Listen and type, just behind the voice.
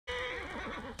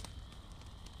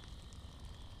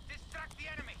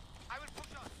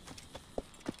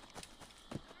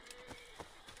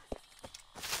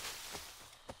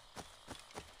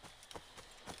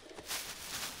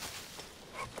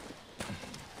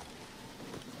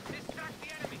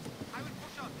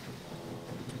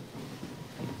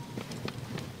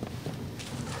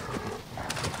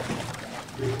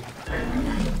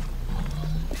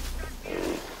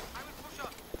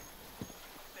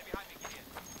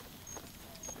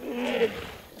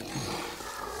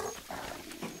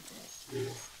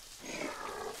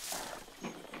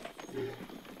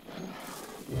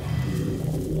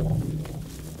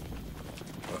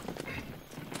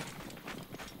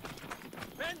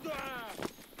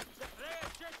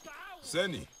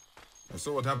Seni, I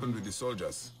saw what happened with the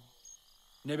soldiers.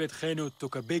 Nebet Khenu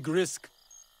took a big risk.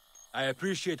 I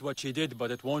appreciate what she did,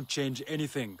 but it won't change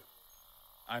anything.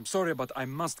 I'm sorry, but I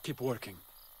must keep working.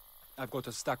 I've got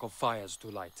a stack of fires to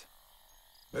light.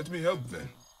 Let me help then.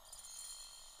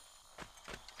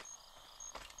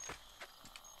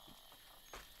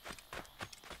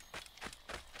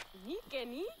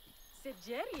 Kenny,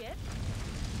 Sejeriet.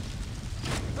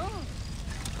 Oh.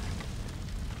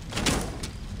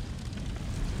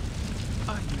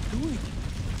 What are you doing?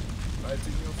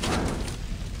 Lighting your fires.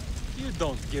 You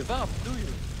don't give up, do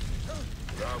you?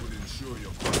 I will ensure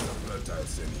your crops are fertile,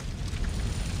 Seni.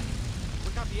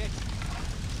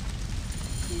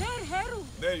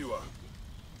 There you are.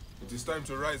 It is time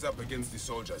to rise up against the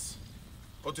soldiers.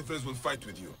 Pyres will fight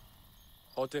with you.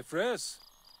 Pyres?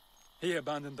 He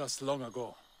abandoned us long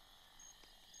ago.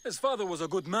 His father was a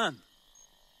good man.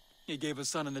 He gave his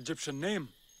son an Egyptian name.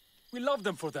 We loved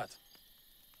him for that.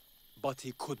 But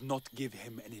he could not give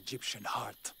him an Egyptian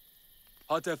heart.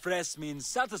 Pyres means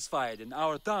satisfied in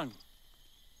our tongue.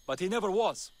 But he never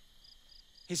was.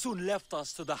 He soon left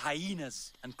us to the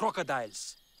hyenas and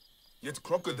crocodiles. Yet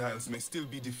crocodiles may still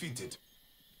be defeated.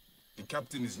 The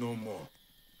captain is no more.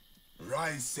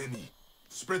 Rise, Seni.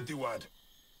 Spread the word.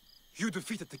 You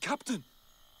defeated the captain?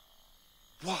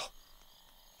 Wow.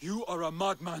 You are a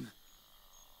madman.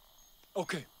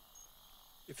 Okay.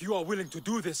 If you are willing to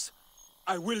do this,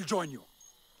 I will join you.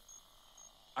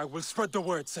 I will spread the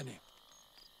word, Seni.